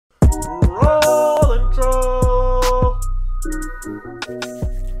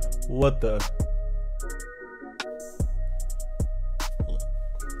What the?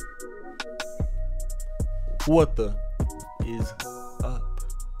 What the is up,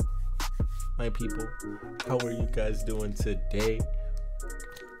 my people? How are you guys doing today?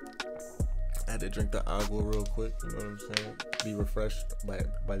 I had to drink the agua real quick, you know what I'm saying? Be refreshed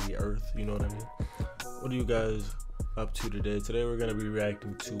by the earth, you know what I mean? What are you guys up to today? Today we're gonna be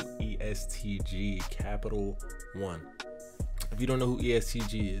reacting to ESTG Capital One. If you don't know who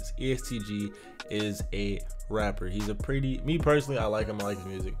ESTG is a rapper. He's a me personally, I like him, I like his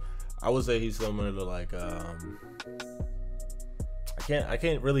music. I would say he's similar to like I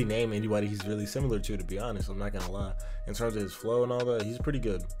can't really name anybody he's really similar to be honest. I'm not gonna lie. In terms of his flow and all that, he's pretty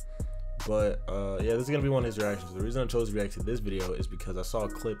good. But yeah, this is gonna be one of his reactions. The reason I chose to react to this video is because I saw a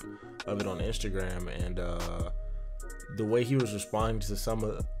clip of it on Instagram, and the way he was responding to some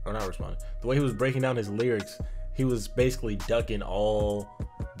of, or not responding, the way he was breaking down his lyrics, he was basically ducking all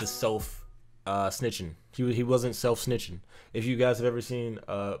the self snitching. He wasn't self snitching. If you guys have ever seen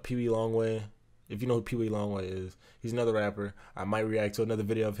Pee Wee Longway, if you know who Pee Wee Longway is, he's another rapper. I might react to another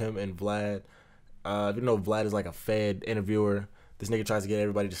video of him and Vlad. If you know, Vlad is like a Fed interviewer. This nigga tries to get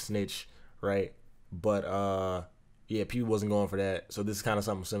everybody to snitch, right? But yeah, Pee Wee wasn't going for that. So this is kind of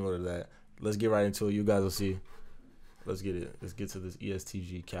something similar to that. Let's get right into it. You guys will see. Let's get it. Let's get to this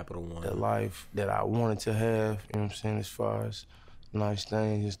ESTG Capital One. The life that I wanted to have, you know what I'm saying, as far as nice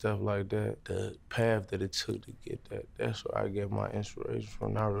things and stuff like that. The path that it took to get that, that's where I get my inspiration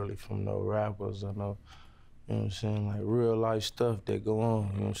from. Not really from no rappers or no, you know what I'm saying, like real life stuff that go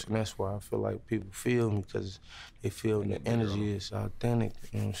on, you know what I'm saying. That's why I feel like people feel me, because they feel the energy is authentic,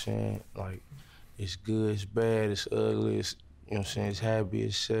 you know what I'm saying. Like, it's good, it's bad, it's ugly, it's, you know what I'm saying, it's happy,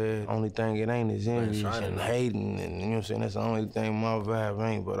 it's sad. Only thing it ain't is envy and hating, and you know what I'm saying, that's the only thing my vibe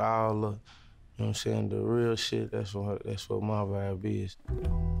ain't. But all the, you know what I'm saying, the real shit, that's what my vibe is.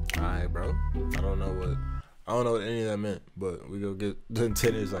 Alright, bro. I don't know what any of that meant, but we go get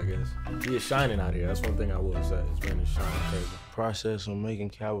into this, I guess. He is shining out here. That's one thing I will say. It's been shining crazy. Process of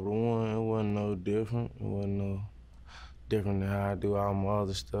making Capital One, it wasn't no different. It wasn't no different than how I do all my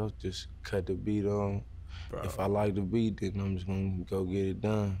other stuff. Just cut the beat on. Bro. If I like the beat, then I'm just gonna go get it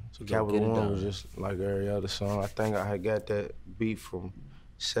done. So Capital One was just like every other song. I think I had got that beat from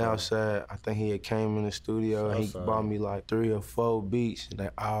Southside. I think he had came in the studio and he bought me like 3 or 4 beats, and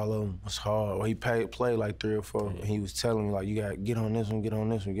like all of them was hard. Well, he played like 3 or 4, and he was telling me like, you gotta get on this one, get on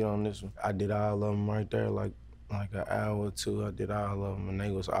this one, get on this one. I did all of them right there, like an hour or 2. I did all of them, and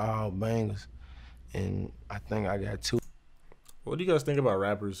they was all bangers. And I think I got 2. What do you guys think about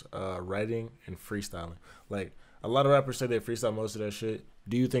rappers writing and freestyling? Like, a lot of rappers say they freestyle most of that shit.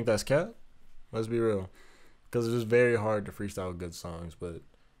 Do you think that's cap? Let's be real. Because it's just very hard to freestyle good songs, but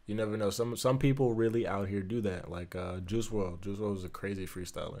you never know. Some people really out here do that. Like Juice WRLD. Juice WRLD was a crazy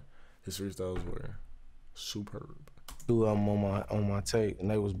freestyler. His freestyles were superb. 2 of them on my tape, and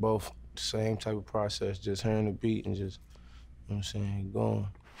they was both the same type of process, just hearing the beat and just, you know what I'm saying, going.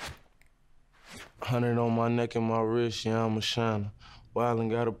 100 on my neck and my wrist, yeah, I'm a shiner. Wildin'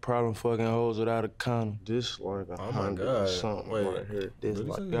 got a problem fucking hoes without a condom. This like 100 or something right here. This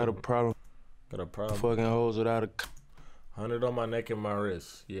like got a problem. Got a problem. Fucking hoes without a 100 on my neck and my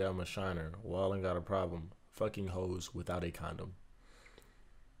wrist, yeah, I'm a shiner. Wildin' got a problem. Fucking hoes without a condom.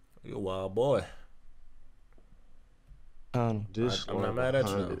 You a wild boy. This I'm like not mad at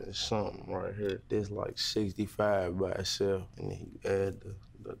you. 100 and something right here. This like 65 by itself, and then you add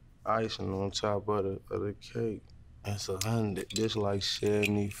the icing on top of the cake. That's 100. This like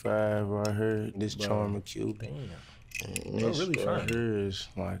 75 right here. This Charmin Cupid. And this really right here is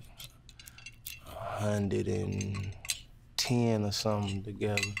like 110 or something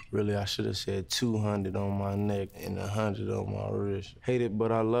together. Really, I should have said 200 on my neck and 100 on my wrist. Hate it,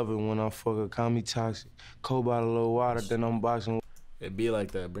 but I love it when I fuck her. Call me toxic. Cold bottle of water, then I'm boxing. It be like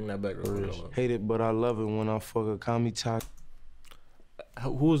that. Bring that back real quick. Hate it, but I love it when I fuck her. Call me toxic.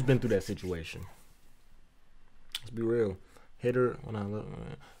 Who's been through that situation? Let's be real. Hit her when I love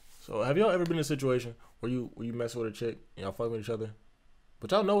her. So have y'all ever been in a situation where you mess with a chick and y'all fuck with each other,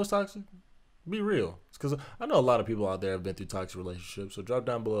 but y'all know it's toxic? Be real. It's because I know a lot of people out there have been through toxic relationships. So drop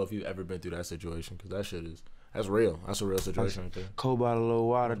down below if you've ever been through that situation, because that shit is, that's real. That's a real situation right there. Cold bottle of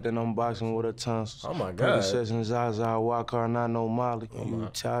water, then I'm boxing with her tonsils. Oh my God. Percocets Zaza, walk her, not no Molly. You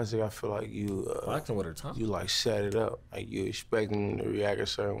toxic, I feel like you boxing with her tonsils. You like set it up. Like you expecting them to react a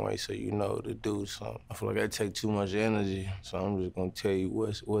certain way, so you know to do something. I feel like that take too much energy, so I'm just gonna tell you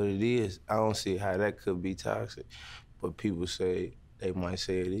what it is. I don't see how that could be toxic, but people say, they might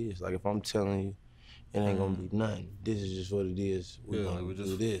say it is. Like if I'm telling you, it ain't gonna be nothing. This is just what it is. We're gonna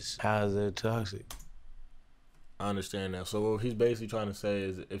do this. How is that toxic? I understand that. So what he's basically trying to say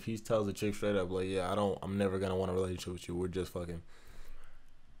is, if he tells a chick straight up, like, yeah, I'm never gonna want a relationship with you. We're just fucking.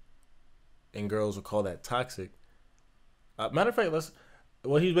 And girls will call that toxic. Matter of fact,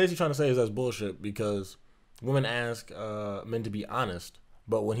 what he's basically trying to say is that's bullshit, because women ask men to be honest,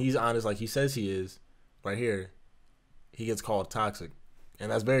 but when he's honest, like he says he is, right here, he gets called toxic,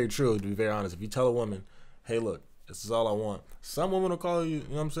 and that's very true. To be very honest, if you tell a woman, "Hey, look, this is all I want," some women will call you. You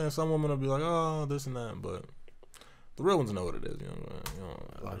know what I'm saying? Some women will be like, "Oh, this and that," but the real ones know what it is.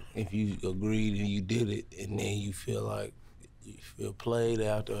 Like if you agreed and you did it, and then you feel like you feel played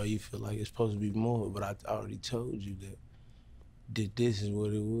out, or you feel like it's supposed to be more, but I already told you that this is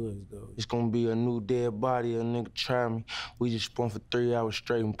what it was, though. It's gonna be a new dead body, a nigga try me. We just spun for 3 hours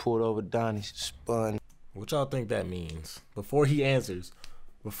straight and pulled over Donnie's, spun. What y'all think that means? Before he answers,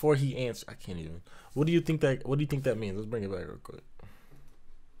 I can't even. What do you think that means? Let's bring it back real quick.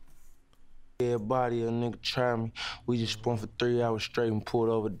 Dead body, a nigga try me. We just spun for 3 hours straight and pulled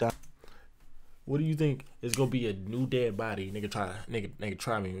over Donnie. What do you think is gonna be a new dead body? Nigga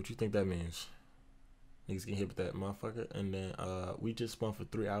try me. What you think that means? Niggas get hit with that motherfucker, and then we just spun for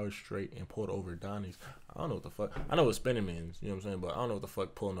 3 hours straight and pulled over Donnie's. I don't know what the fuck. I know what spinning means, you know what I'm saying, but I don't know what the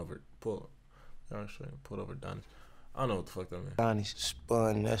fuck pulled over Donnie's. I don't know what the fuck that means. Donnie's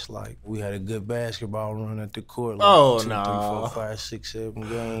spun. That's like we had a good basketball run at the court. Like oh 2, no! 3, 4, 5, 6, 7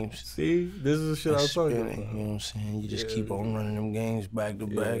 games. See, this is the shit I was talking about. You know what I'm saying? You just keep on running them games back to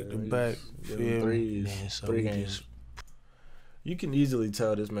back to back. Threes, man, so 3 games. You can easily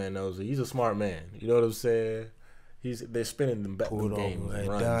tell this man knows it. He's a smart man. You know what I'm saying? They're spinning them back to games,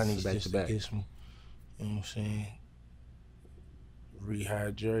 runs back to back. You know what I'm saying?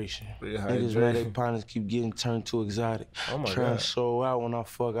 Rehydration. Niggas, man, they partners keep getting turned too exotic. Oh my Trying God. to soul out when I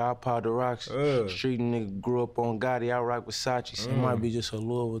fuck, I pop the rocks. Street nigga grew up on Gotti, I rock Versace. So it might be just a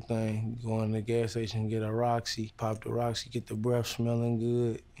Louisville thing. You go in the gas station, get a Roxy, pop the Roxy, get the breath smelling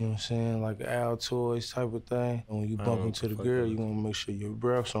good. You know what I'm saying? Like an Altoids type of thing. And when you bump into the girl, you want to make sure your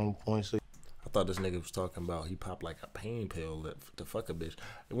breath's on point. So I thought this nigga was talking about he popped like a pain pill to fuck a bitch.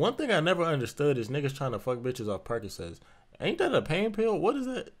 One thing I never understood is niggas trying to fuck bitches off Percocets. Ain't that a pain pill? What is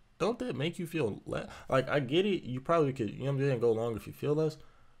that? Don't that make you feel less? Like, I get it. You probably could, you know what I'm saying, go longer if you feel less.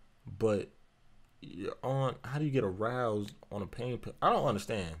 But you're on, how do you get aroused on a pain pill? I don't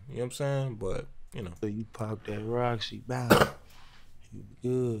understand. You know what I'm saying? But, you know. So you pop that Roxy, bam. You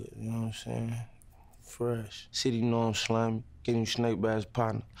good, you know what I'm saying? Fresh. City know I'm slimy. Getting snake by his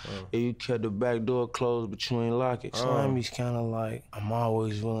partner. Yeah, you kept the back door closed, but you ain't lock it. Slimy's kind of like, I'm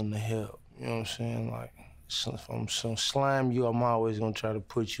always willing to help. You know what I'm saying? Like, if I'm so slime you, I'm always gonna try to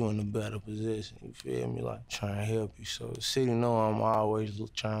put you in a better position. You feel me? Like, trying to help you. So the city know I'm always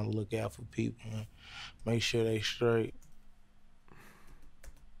trying to look out for people, man. Make sure they straight.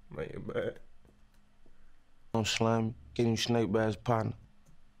 Make it back. I'm slimy. Getting snake by his partner.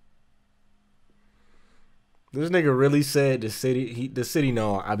 This nigga really said the city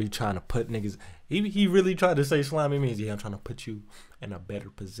know I be trying to put niggas. He really tried to say slimy means, yeah, I'm trying to put you in a better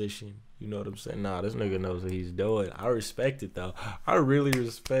position. You know what I'm saying? Nah, this nigga knows what he's doing. I respect it though. I really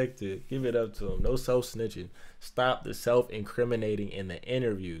respect it. Give it up to him. No self-snitching. Stop the self-incriminating in the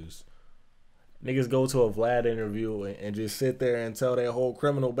interviews. Niggas go to a Vlad interview and just sit there and tell their whole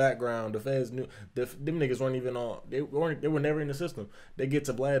criminal background. The feds knew. Them niggas weren't even on. They were never in the system. They get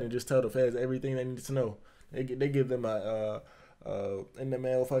to Vlad and just tell the feds everything they need to know. They give them a in the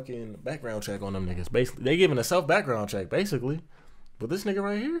mail fucking background check on them niggas. Basically, they giving a self background check basically. But this nigga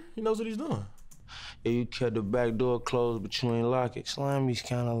right here, he knows what he's doing. Yeah, you kept the back door closed, but you ain't lock it. Slimy's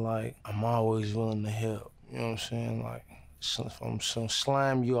kind of like, I'm always willing to help. You know what I'm saying? Like, if I'm so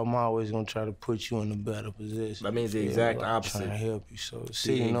slime you, I'm always gonna try to put you in a better position. That means the exact opposite. Trying to help you. So the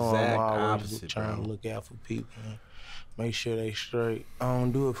city know I'm always trying to look out for people. Man. Make sure they straight. I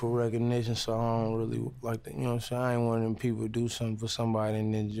don't do it for recognition, so I don't really like that. You know what I'm saying? I ain't one of them people do something for somebody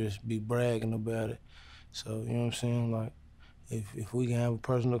and then just be bragging about it. So, you know what I'm saying? Like, if we can have a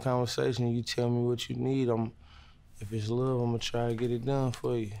personal conversation and you tell me what you need, if it's love, I'm gonna try to get it done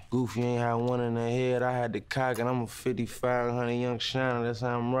for you. Goofy ain't had one in the head, I had the cock, and I'm a 5,500 young shiner, that's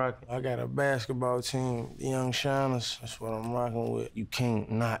how I'm rocking. I got a basketball team, the young shiners, that's what I'm rocking with. You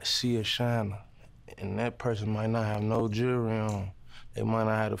can't not see a shiner, and that person might not have no jewelry on. They might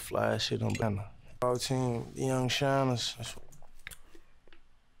not have the fly shit on. Basketball team, the young shiners, that's what.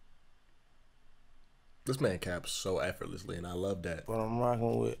 This man caps so effortlessly, and I love that. What I'm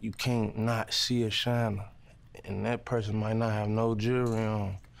rocking with, you can't not see a shiner. And that person might not have no jewelry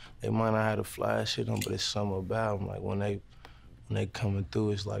on. They might not have the fly shit on, but it's something about them. Like when they coming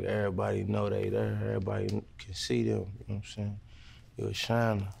through, it's like everybody know they there. Everybody can see them, you know what I'm saying? You're a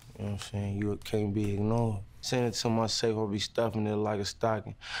shiner, you know what I'm saying? You can't be ignored. Send it to my safe, I'll be stuffing it like a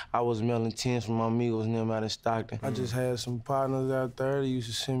stocking. I was mailing tens from my amigos and them out in Stockton. I just had some partners out there that used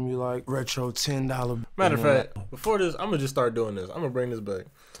to send me like retro $10. Matter of fact, before this, I'm gonna just start doing this. I'm gonna bring this back.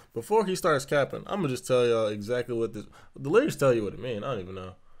 Before he starts capping, I'm gonna just tell y'all exactly what the lyrics tell you what it mean. I don't even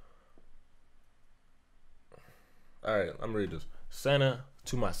know. All right, I'm gonna read this. Santa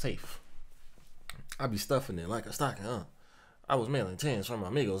to my safe. I be stuffing it like a stocking, huh? I was mailing tens from my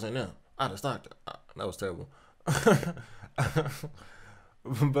amigos and them out of Stockton. That was terrible.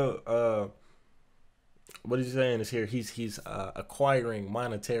 But what he's saying is here he's acquiring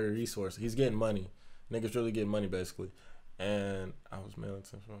monetary resources. He's getting money. Niggas really getting money basically. And I was mailing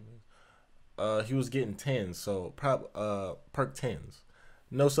tens from my he was getting tens, so perk tens.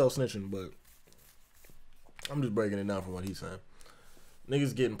 No self snitching, but I'm just breaking it down from what he's saying.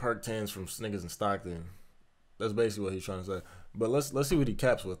 Niggas getting perk tens from niggas in Stockton. That's basically what he's trying to say. But let's see what he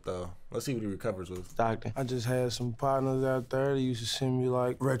caps with though. Let's see what he recovers with. Stockton. I just had some partners out there that used to send me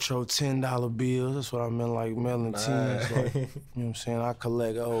like retro $10 bills. That's what I meant, like mailing tens. Like, you know what I'm saying? I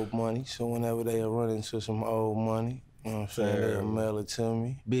collect old money, so whenever they run into some old money, you know what I'm saying, they'll mail it to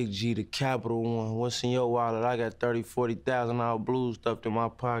me. Big G, the Capital One. What's in your wallet? I got 30, 40,000 out blues stuffed in my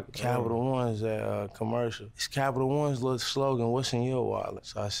pocket. Capital One's that commercial. It's Capital One's little slogan, what's in your wallet?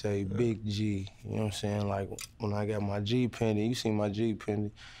 So I say Big G, you know what I'm saying? Like when I got my G pendant, you see my G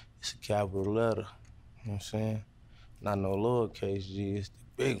pendant, it's a capital letter, you know what I'm saying? Not no lowercase G, it's the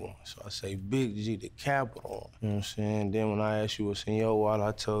big one. So I say Big G, the capital one, you know what I'm saying? Then when I asked you what's in your wallet,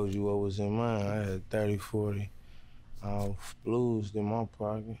 I told you what was in mine. I had 30, 40. Blues in my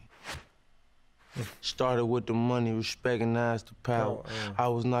pocket. Started with the money, recognized the power. I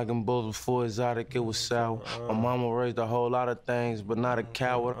was knocking both before exotic, it was sour. My mama raised a whole lot of things, but not a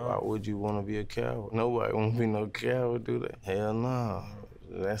coward. Why would you want to be a coward? Nobody want to be no coward, do they? Hell no.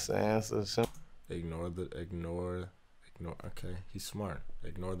 That's the answer. Ignore. Okay, he's smart.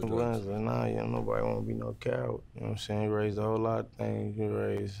 Ignore the drugs. Nah, yeah, nobody want to be no coward. You know what I'm saying? He raised a whole lot of things. He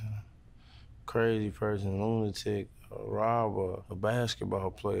raised a crazy person, lunatic, a robber, a basketball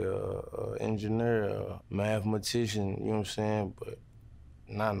player, an engineer, a mathematician, you know what I'm saying? But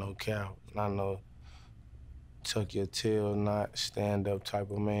not no coward, not no tuck your tail, not stand up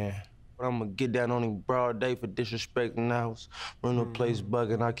type of man. But I'm gonna get down on him broad day for disrespecting the house. Run the place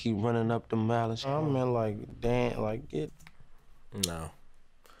bugging, I keep running up the malice. I mean, like, damn, like, get. No.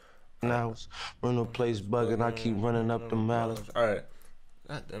 House. Run the place bugging, I keep running up the malice. All right.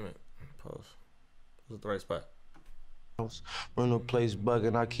 God damn it. Pause. Was it the right spot? Run the place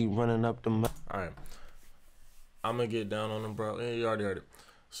bugging, I keep running up the malice. All right. I'm gonna get down on him, bro. Yeah, you already heard it.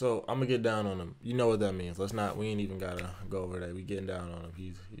 So I'm gonna get down on him. You know what that means. We ain't even gotta go over that. We getting down on him.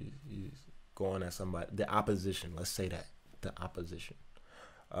 He's going at somebody. The opposition. Let's say that. The opposition.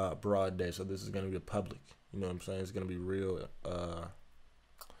 Broad day. So this is gonna be a public. You know what I'm saying? It's gonna be real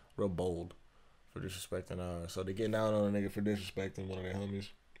bold for disrespecting. So they getting down on a nigga for disrespecting one of their homies.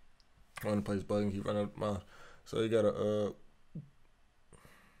 On the place bugging, keep running up the mouth. So you gotta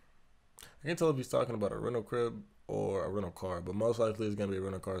I can't tell if he's talking about a rental crib or a rental car, but most likely it's gonna be a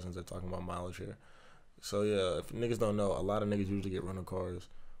rental car since they're talking about mileage here. So yeah, if niggas don't know, a lot of niggas usually get rental cars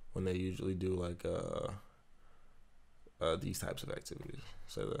when they usually do like these types of activities.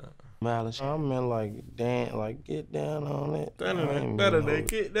 Say that. Mileage. I mean, like, damn, like, get down on it. Better than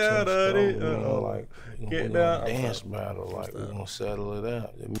get down on it. Like, get down. Dance battle, like, we gonna settle it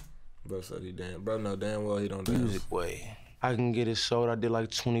out. Bro said he damn. Bro know damn well he don't dance. Music way. I can get it sold. I did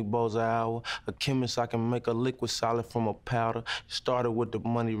like 20 bowls an hour. A chemist, I can make a liquid solid from a powder. Started with the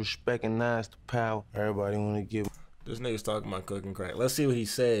money, recognized the power. Everybody wanna get. This nigga's talking about cooking crack. Let's see what he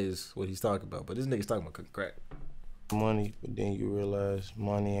says, what he's talking about. But this nigga's talking about cooking crack. Money, but then you realize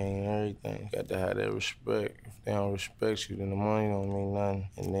money ain't everything. You got to have that respect. If they don't respect you, then the money don't mean nothing.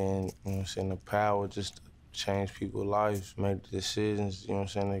 And then, you know what I'm saying, the power just to change people's lives, make the decisions, you know what I'm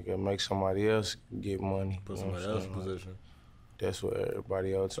saying, they can make somebody else get money. Put somebody else in position. That's what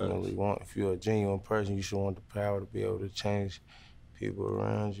everybody ultimately want. If you're a genuine person, you should want the power to be able to change people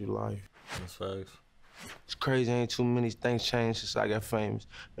around your life. That's facts. It's crazy, ain't too many things changed since I got famous.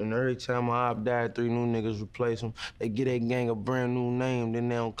 And every time my op died, 3 new niggas replace him. They get that gang a brand new name, then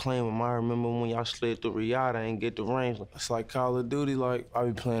they don't claim him. I remember when y'all slid through Riyadh, I ain't get the range. It's like Call of Duty, like, I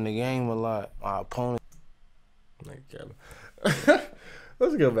be playing the game a lot. My opponent.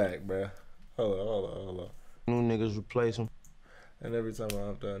 Let's go back, bro. Hold on. New niggas replace him. And every time I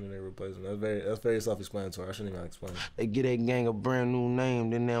opt out, and they replace him. That's very self-explanatory. I shouldn't even explain it. They get that gang a brand new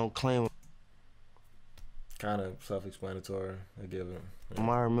name, then they don't claim him. Kind of self-explanatory. I give him. Yeah.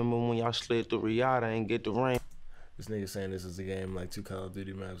 I remember when y'all slid through Riyadh, I ain't get the range. This nigga saying this is a game like 2 Call of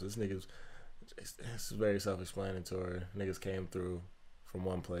Duty maps. This nigga's It's very self-explanatory. Niggas came through from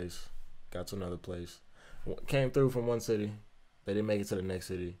one place, got to another place, came through from one city, they didn't make it to the next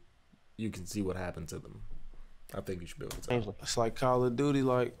city. You can see what happened to them. I think you should be able to tell. It's like Call of Duty.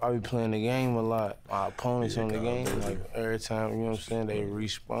 Like, I be playing the game a lot. My opponents on the game, like every time, you know what I'm saying, they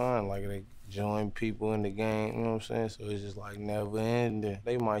respawn, like they join people in the game, you know what I'm saying? So it's just like never ending.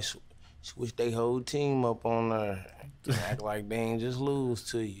 They might switch their whole team up on there, act like they ain't just lose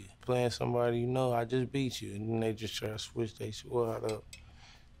to you. Playing somebody, you know, I just beat you, and then they just try to switch their squad up,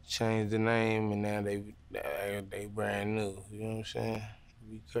 change the name, and now they brand new, you know what I'm saying?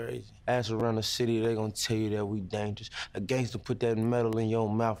 Be crazy. Ask around the city, they gonna tell you that we dangerous. A gangster put that metal in your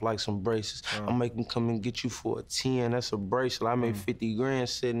mouth like some braces. I make them come and get you for a 10, that's a bracelet. I made 50 grand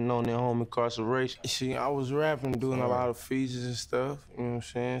sitting on their home incarceration. See, I was rapping, doing a lot of features and stuff, you know what I'm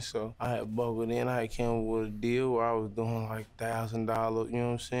saying? So I had buckled in, I came with a deal where I was doing like $1,000, you know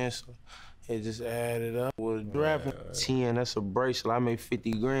what I'm saying? So it just added up. Was rapping 10, that's a bracelet. I made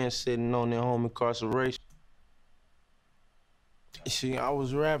 50 grand sitting on their home incarceration. See, I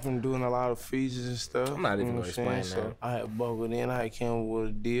was rapping, doing a lot of features and stuff. I'm not even gonna explain that. So I had buckled in, I came with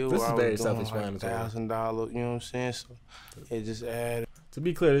a deal This where is I very was doing like self-explanatory. $1,000, you know what I'm saying? So it just added. To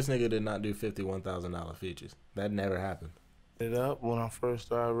be clear, this nigga did not do $51,000 features. That never happened. It up when I first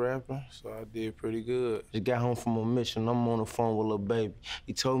started rapping, so I did pretty good. Just got home from a mission, I'm on the phone with Lil Baby.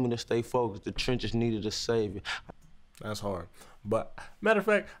 He told me to stay focused, the trenches needed a savior. That's hard. But matter of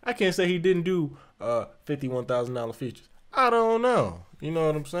fact, I can't say he didn't do $51,000 features. I don't know. You know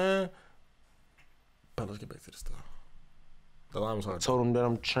what I'm saying? But let's get back to the stuff. The line was hard. I told him that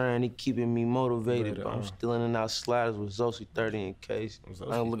I'm trying, he keeping me motivated, but I'm still in and out sliders with Zosi 30 in case.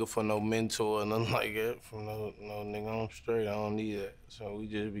 I ain't looking for no mentor or nothing like that from no nigga. I'm straight, I don't need that. So we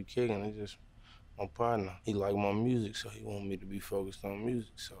just be kicking, it's just my partner. He like my music, so he want me to be focused on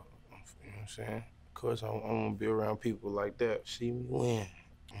music. So, you know what I'm saying? Of course, I want to be around people like that, see me win.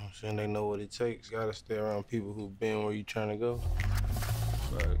 You know what I'm saying? They know what it takes. Gotta stay around people who've been where you trying to go.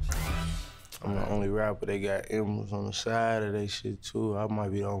 I'm the only rapper that got emeralds on the side of they shit too. I might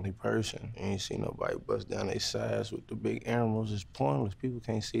be the only person. You ain't see nobody bust down their sides with the big emeralds. It's pointless. People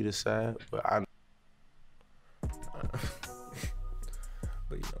can't see the side, but I. But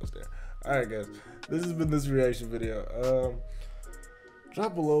you know it's there. All right, guys. This has been this reaction video.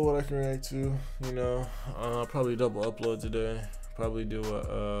 Drop below what I can react to. You know, probably double upload today. Probably do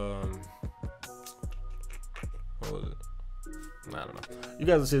a what was it? I don't know. You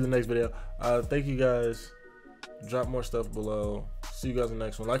guys will see the next video. Thank you guys. Drop more stuff below. See you guys in the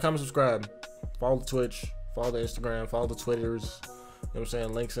next one. Like, comment, subscribe. Follow the Twitch. Follow the Instagram. Follow the Twitters. You know what I'm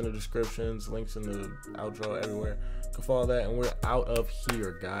saying? Links in the descriptions. Links in the outro everywhere. You can follow that. And we're out of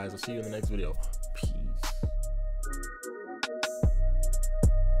here, guys. I'll see you in the next video. Peace.